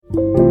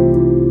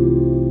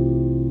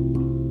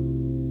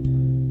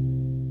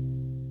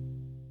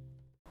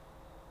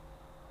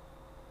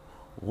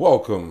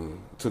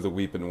Welcome to the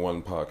Weeping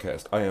One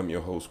podcast. I am your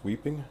host,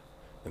 Weeping,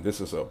 and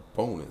this is a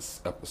bonus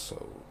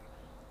episode.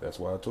 That's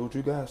why I told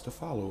you guys to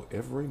follow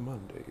every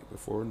Monday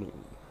before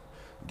noon.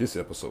 This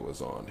episode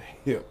is on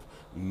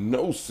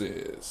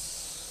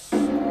hypnosis.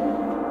 And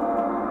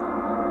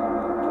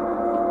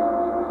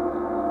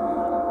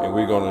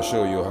we're going to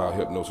show you how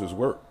hypnosis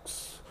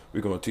works.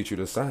 We're going to teach you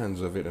the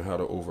signs of it and how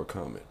to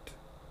overcome it.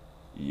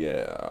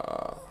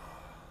 Yeah.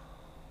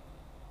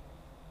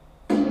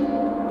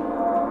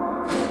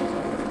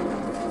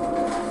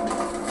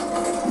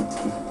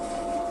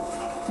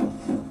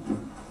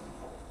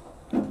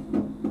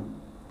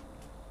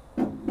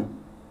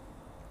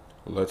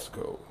 Let's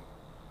go.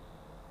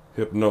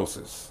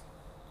 Hypnosis.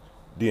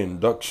 The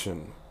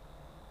induction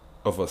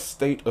of a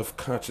state of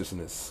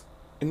consciousness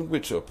in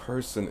which a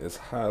person is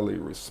highly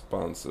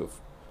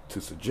responsive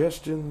to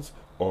suggestions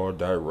or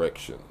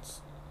directions,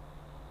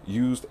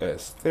 used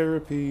as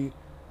therapy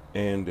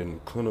and in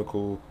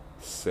clinical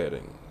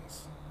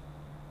settings.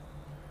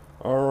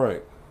 All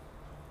right,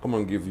 I'm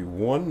going to give you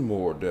one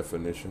more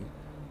definition,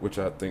 which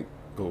I think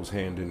goes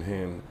hand in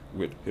hand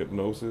with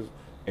hypnosis,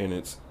 and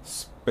it's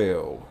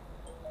spell.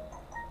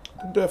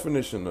 The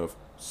definition of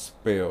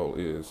spell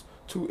is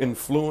to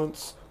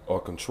influence or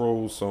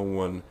control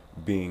someone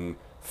being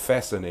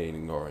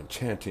fascinating or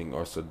enchanting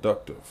or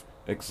seductive.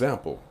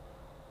 Example,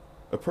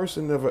 a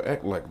person never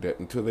act like that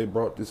until they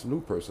brought this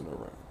new person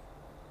around.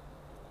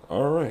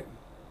 All right,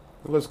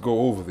 let's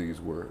go over these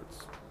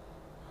words.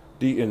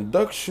 The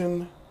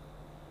induction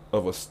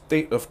of a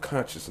state of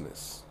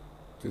consciousness.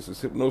 This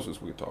is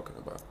hypnosis we're talking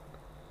about.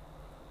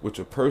 Which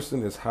a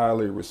person is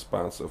highly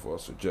responsive or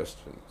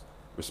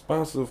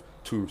responsive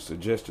to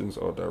suggestions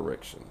or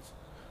directions.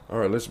 All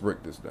right, let's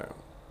break this down.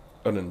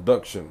 An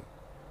induction.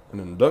 An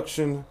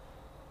induction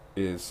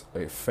is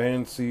a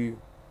fancy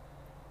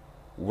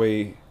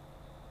way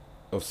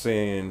of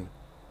saying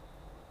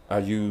I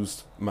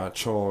used my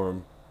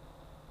charm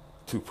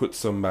to put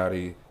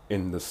somebody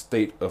in the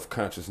state of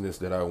consciousness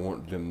that I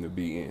want them to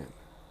be in.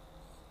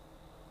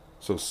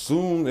 So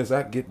soon as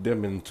I get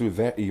them into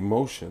that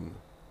emotion,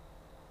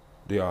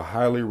 they are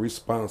highly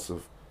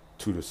responsive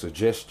to the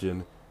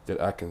suggestion that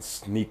I can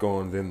sneak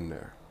on them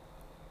there.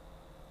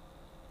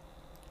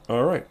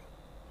 All right,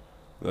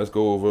 let's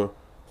go over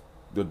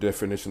the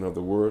definition of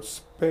the word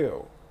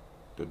spell.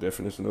 The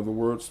definition of the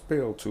word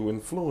spell: to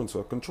influence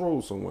or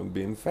control someone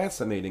being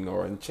fascinating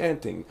or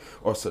enchanting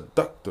or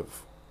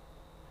seductive.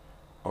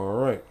 All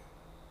right,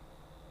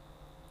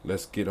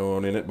 let's get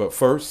on in it. But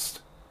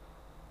first,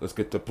 let's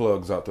get the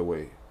plugs out the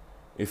way.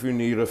 If you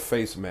need a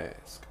face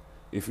mask,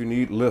 if you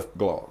need lip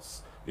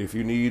gloss, if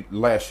you need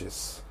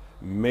lashes,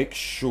 make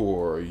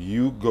sure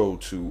you go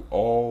to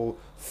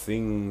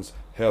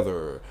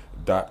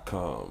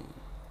allthingsheather.com.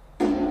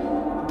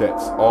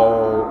 That's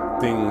All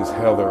Things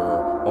Heather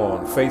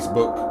on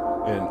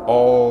Facebook and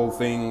All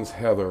Things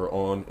Heather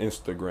on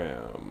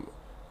Instagram.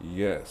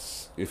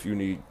 Yes, if you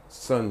need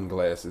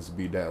sunglasses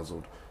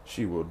bedazzled,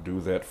 she will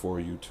do that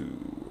for you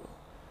too.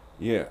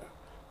 Yeah,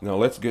 now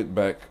let's get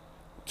back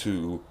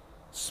to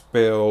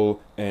spell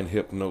and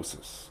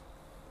hypnosis.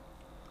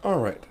 All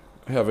right,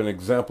 I have an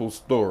example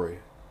story.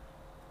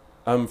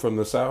 I'm from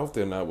the South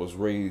and I was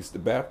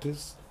raised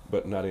Baptist,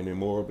 but not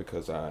anymore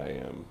because I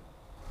am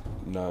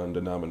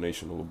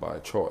non-denominational by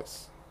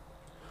choice.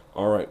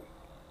 All right.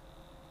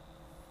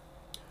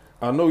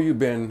 I know you've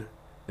been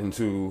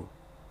into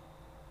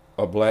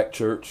a black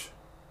church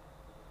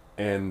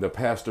and the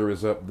pastor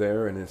is up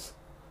there in his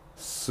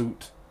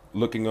suit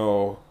looking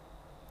all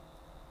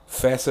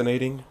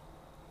fascinating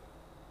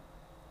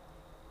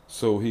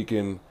so he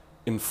can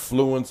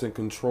influence and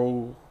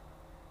control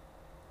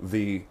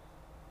the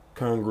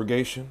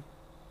congregation.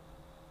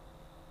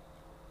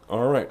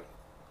 All right,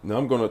 now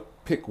I'm going to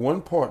pick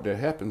one part that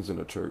happens in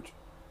a church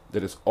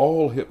that is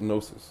all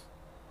hypnosis,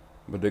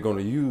 but they're going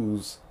to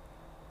use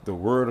the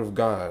word of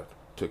God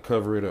to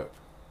cover it up.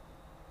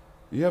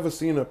 You ever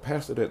seen a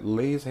pastor that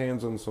lays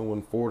hands on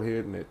someone's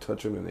forehead and they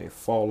touch them and they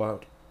fall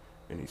out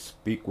and he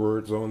speak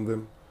words on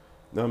them?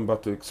 Now I'm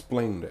about to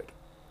explain that.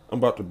 I'm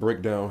about to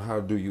break down how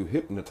do you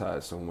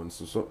hypnotize someone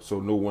so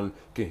no one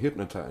can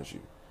hypnotize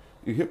you.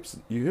 You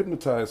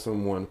hypnotize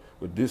someone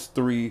with this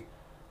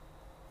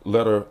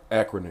 3-letter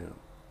acronym.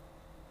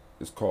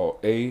 It's called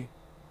A,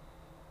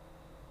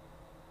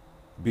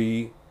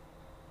 B,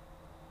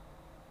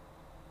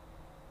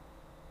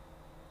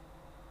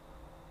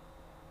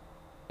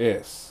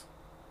 S.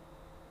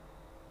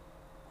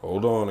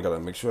 Hold on, I gotta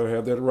make sure I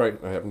have that right.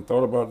 I haven't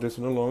thought about this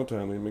in a long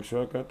time. Let me make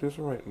sure I got this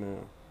right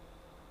now.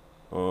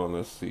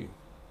 Let's see.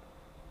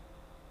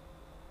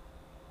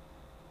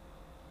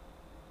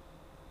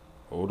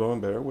 Hold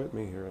on, bear with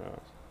me here.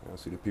 I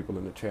see the people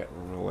in the chat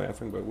room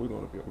laughing, but we're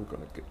gonna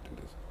get to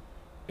this.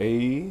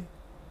 A,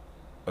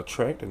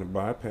 attract and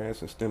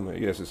bypass and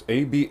stimulate. Yes, it's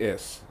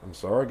ABS. I'm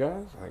sorry,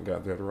 guys, I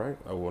got that right.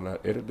 I will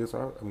not edit this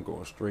out. I'm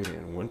going straight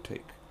in one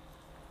take.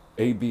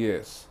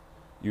 ABS.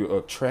 You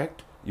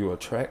attract. You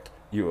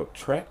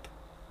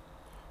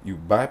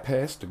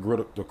bypass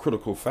the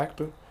critical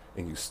factor,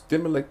 and you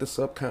stimulate the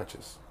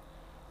subconscious.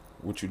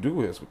 what you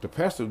do is, what the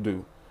pastor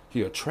do,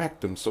 he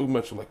attract them so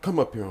much, like, come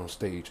up here on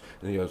stage,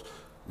 and he goes,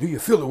 do you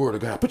feel the word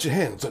of God? Put your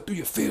hands up. Do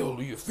you feel?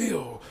 Do you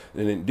feel?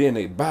 And then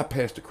they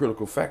bypass the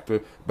critical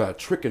factor by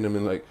tricking them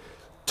and like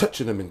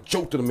touching them and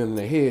jolting them in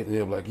the head, and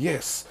they're like,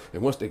 yes.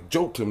 And once they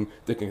jolt them,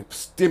 they can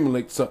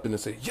stimulate something and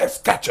say,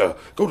 yes, gotcha.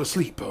 Go to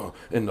sleep.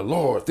 And the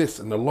Lord this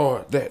and the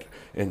Lord that.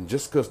 And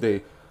just because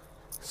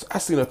I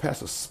seen a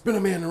pastor spin a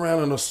man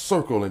around in a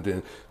circle and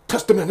then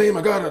touched him in the name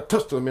of God, and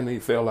touched him and he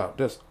fell out.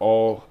 That's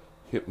all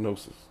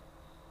hypnosis.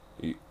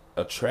 He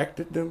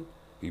attracted them.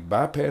 He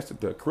bypassed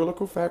the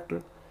critical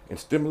factor and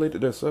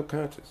stimulated their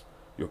subconscious.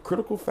 Your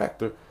critical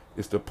factor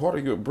is the part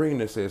of your brain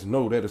that says,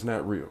 no, that is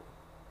not real.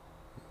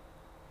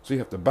 So you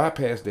have to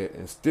bypass that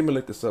and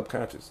stimulate the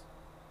subconscious.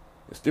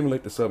 And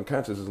stimulate the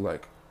subconscious is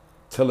like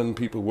telling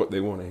people what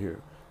they want to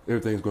hear.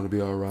 Everything's going to be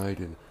all right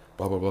and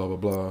blah, blah, blah, blah,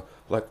 blah,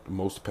 like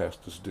most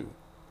pastors do.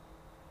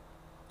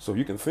 So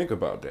you can think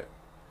about that.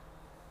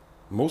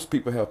 Most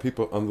people have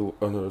people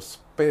under a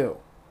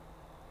spell,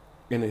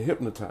 and they're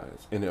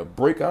hypnotized, and they'll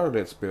break out of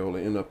that spell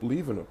and end up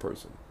leaving a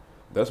person.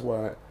 That's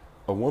why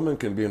a woman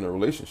can be in a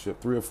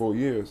relationship 3 or 4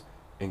 years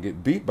and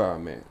get beat by a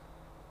man.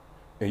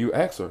 And you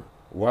ask her,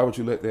 why would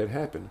you let that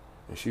happen?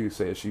 And she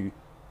says she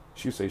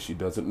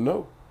doesn't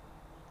know.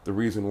 The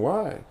reason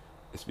why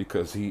is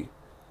because he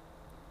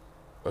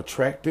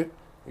attracted,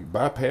 he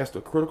bypassed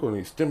the critical, and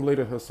he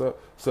stimulated her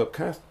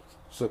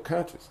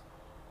subconscious.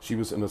 She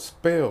was in a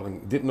spell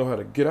and didn't know how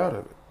to get out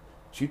of it.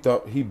 She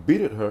thought he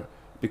beated her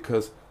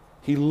because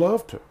he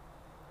loved her.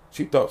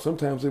 She thought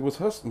sometimes it was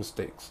her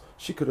mistakes.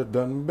 She could have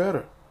done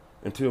better.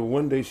 Until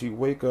one day she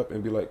wake up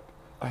and be like,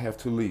 I have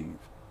to leave.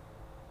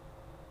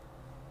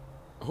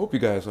 I hope you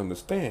guys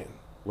understand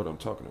what I'm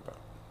talking about.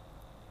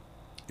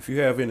 If you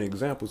have any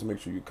examples, make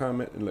sure you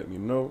comment and let me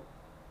know.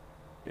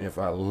 And if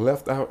I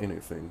left out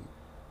anything,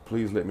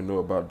 please let me know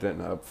about that,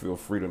 and I'll feel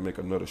free to make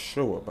another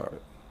show about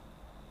it.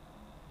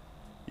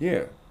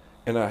 Yeah,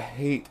 and I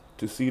hate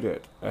to see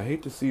that. I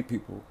hate to see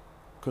people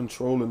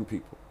controlling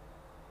people.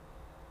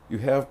 You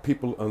have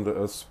people under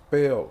a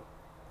spell.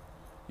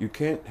 You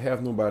can't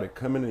have nobody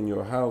coming in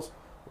your house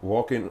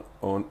walking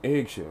on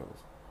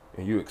eggshells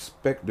and you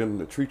expect them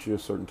to treat you a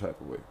certain type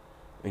of way.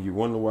 And you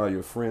wonder why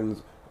your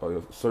friends or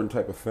a certain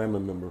type of family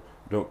member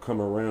don't come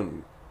around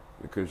you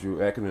because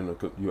you're acting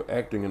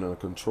in a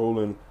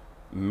controlling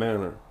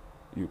manner.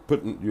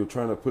 You're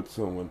trying to put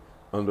someone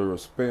under a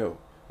spell,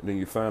 and then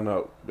you find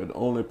out that the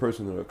only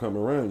person that'll come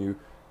around you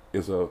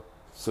is a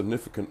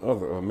significant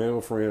other, a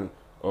male friend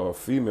or a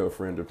female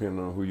friend,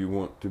 depending on who you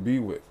want to be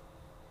with.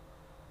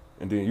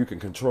 And then you can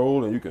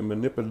control and you can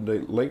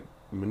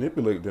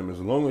manipulate them as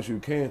long as you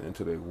can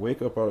until they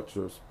wake up out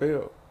your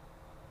spell.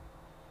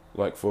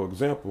 Like, for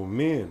example,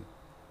 men,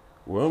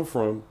 where I'm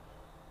from,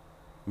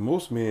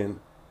 most men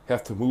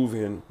have to move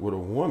in with a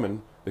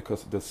woman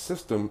because the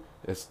system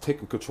is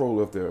taking control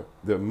of their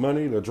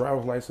money, their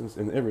driver's license,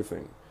 and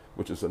everything,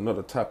 which is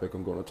another topic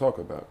I'm going to talk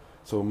about.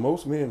 So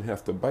most men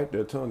have to bite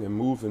their tongue and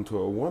move into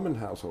a woman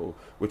household,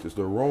 which is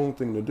the wrong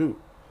thing to do.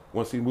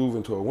 Once he moves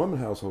into a woman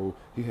household,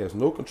 he has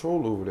no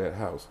control over that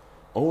house.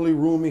 Only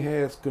room he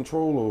has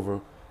control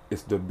over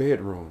is the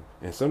bedroom.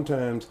 And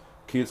sometimes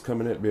kids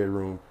come in that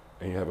bedroom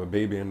and you have a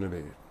baby in the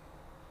bed.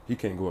 He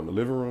can't go in the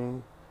living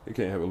room. He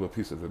can't have a little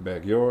piece of the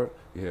backyard.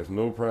 He has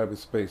no private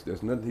space.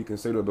 There's nothing he can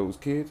say to those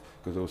kids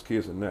because those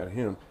kids are not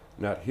him,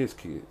 not his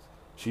kids.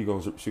 She's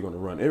going to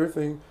run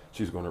everything.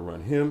 She's going to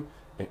run him.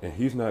 And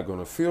he's not going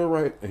to feel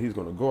right. And he's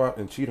going to go out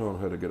and cheat on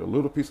her to get a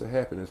little piece of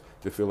happiness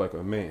to feel like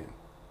a man.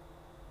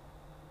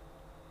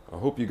 I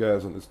hope you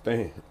guys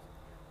understand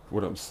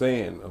what I'm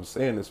saying. I'm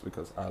saying this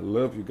because I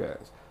love you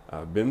guys.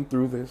 I've been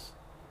through this.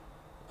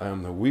 I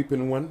am the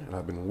weeping one, and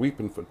I've been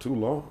weeping for too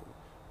long.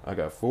 I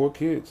got 4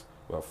 kids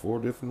by 4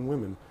 different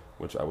women,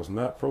 which I was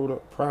not proud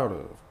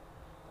of.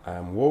 I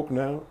am woke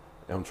now,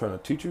 and I'm trying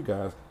to teach you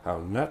guys how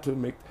not to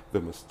make the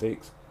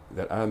mistakes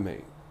that I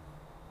made.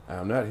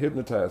 I'm not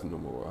hypnotized no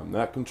more. I'm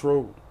not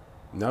controlled.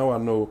 Now I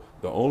know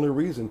the only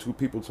reason 2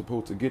 people are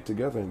supposed to get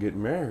together and get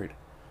married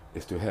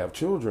is to have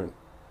children.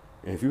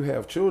 And if you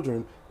have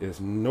children, it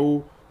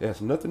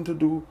has nothing to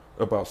do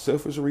about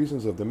selfish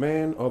reasons of the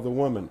man or the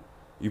woman.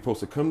 You're supposed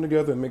to come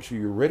together and make sure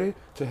you're ready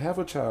to have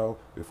a child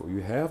before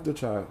you have the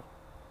child.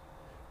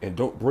 And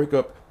don't break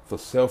up for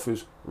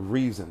selfish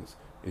reasons.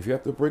 If you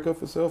have to break up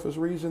for selfish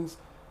reasons,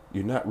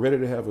 you're not ready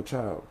to have a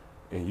child.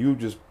 And you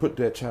just put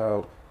that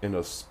child in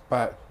a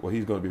spot where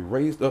he's going to be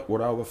raised up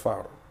without a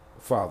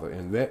father.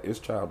 And that is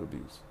child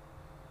abuse.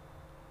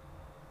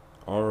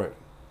 All right.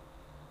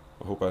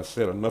 I hope I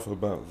said enough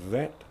about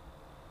that.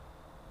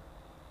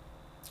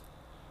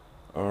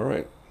 All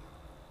right.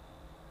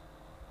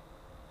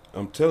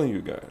 I'm telling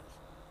you guys,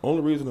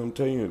 only reason I'm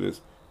telling you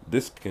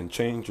this can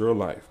change your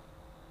life.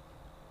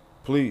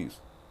 Please,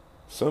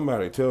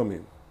 somebody tell me.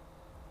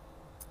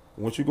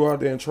 Once you go out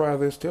there and try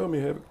this, tell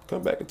me,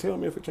 come back and tell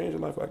me if it changed your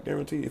life. I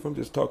guarantee you, if I'm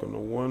just talking to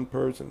one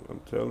person,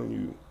 I'm telling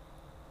you,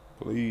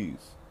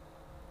 please.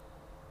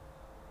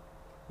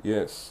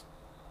 Yes.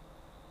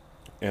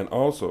 And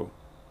also,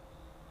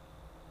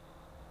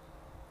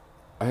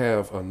 I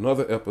have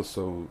another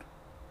episode.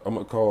 I'm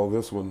going to call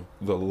this one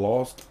the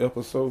Lost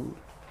episode.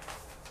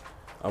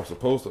 I was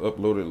supposed to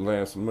upload it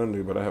last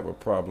Monday, but I have a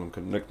problem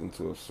connecting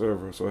to a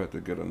server, so I had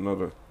to get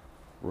another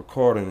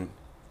recording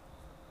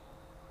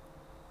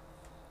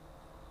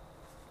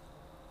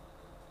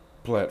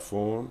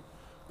platform.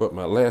 But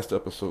my last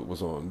episode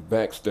was on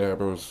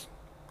backstabbers,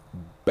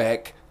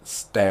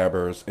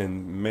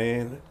 and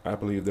man, I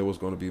believe that was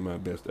going to be my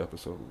best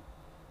episode.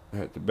 I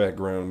had the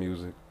background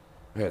music,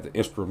 I had the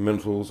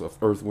instrumentals of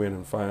Earth, Wind,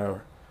 and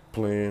Fire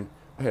playing.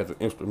 I had the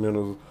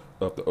instrumentals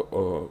of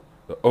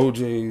the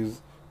OJs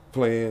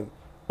playing.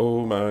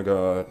 Oh my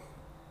God!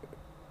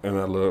 And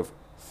I love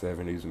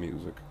 '70s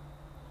music.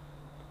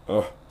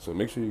 So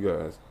make sure you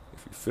guys,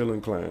 if you feel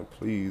inclined,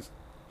 please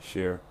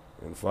share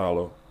and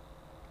follow.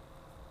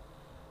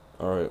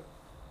 All right.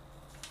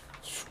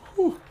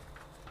 Whew.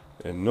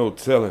 And no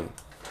telling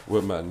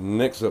what my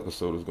next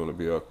episode is going to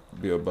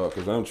be about,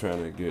 because I'm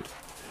trying to get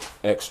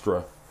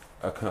extra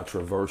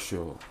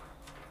controversial.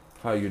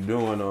 How you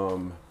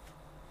doing,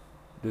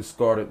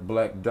 Discarded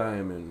Black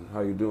Diamond?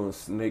 How you doing,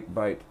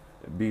 Snakebite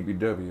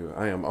BBW?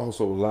 I am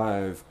also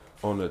live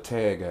on the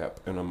Tag app,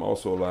 and I'm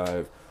also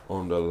live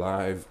on the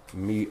Live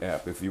Me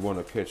app. If you want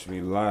to catch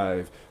me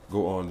live,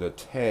 go on the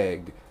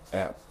Tag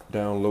app,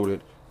 download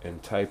it,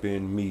 and type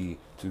in me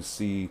to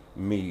see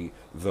me,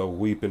 the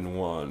Weeping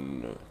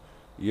One.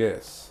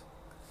 Yes.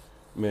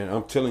 Man,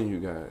 I'm telling you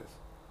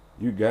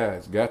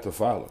guys got to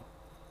follow.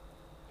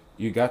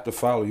 You got to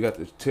follow. You got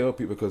to tell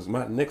people, because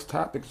my next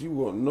topics, you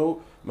won't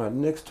know. My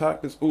next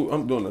topics,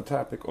 I'm doing a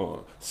topic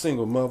on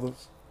single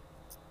mothers.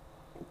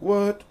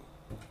 What?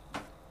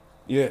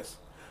 Yes.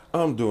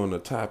 I'm doing a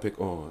topic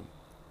on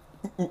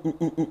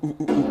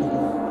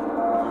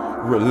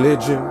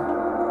religion.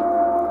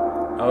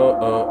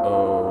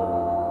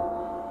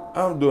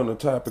 I'm doing a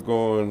topic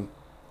on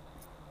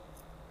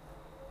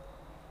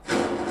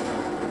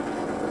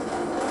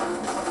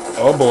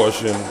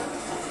abortion.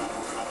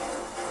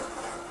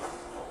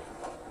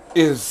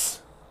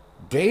 Is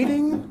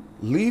dating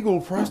legal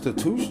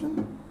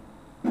prostitution?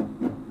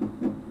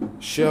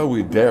 Shall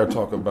we dare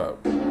talk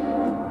about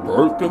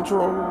birth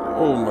control?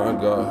 Oh my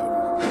God.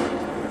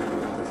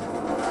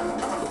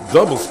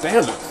 Double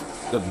standards.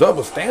 The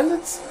double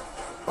standards?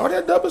 Are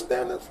there double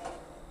standards?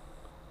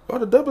 Are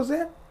the doubles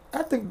there?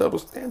 I think double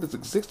standards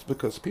exist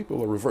because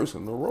people are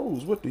reversing the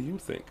roles. What do you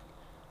think?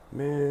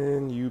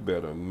 Man, you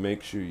better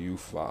make sure you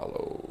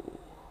follow.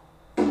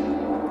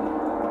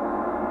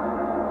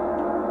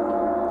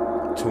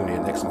 Tune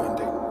in next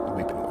Monday, the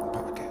Weeping One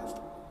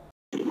podcast.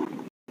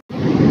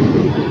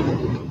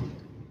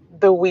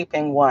 The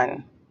Weeping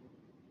One.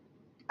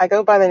 I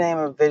go by the name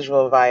of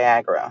Visual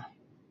Viagra.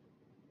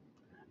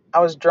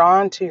 I was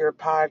drawn to your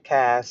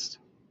podcast,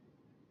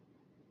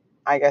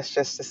 I guess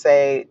just to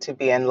say, to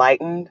be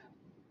enlightened.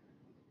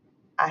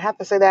 I have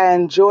to say that I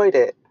enjoyed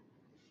it.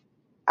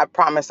 I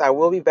promise I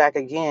will be back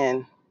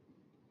again.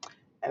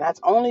 And that's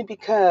only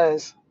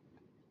because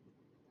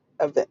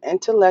of the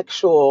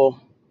intellectual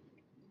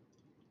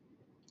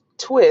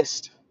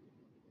twist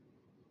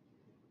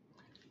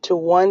to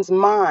one's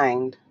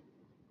mind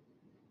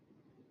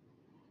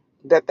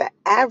that the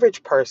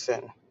average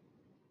person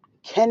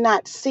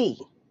cannot see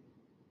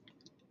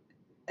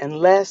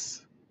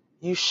unless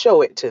you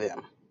show it to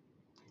them.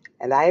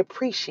 And I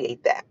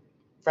appreciate that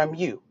from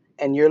you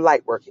and your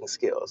light working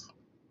skills.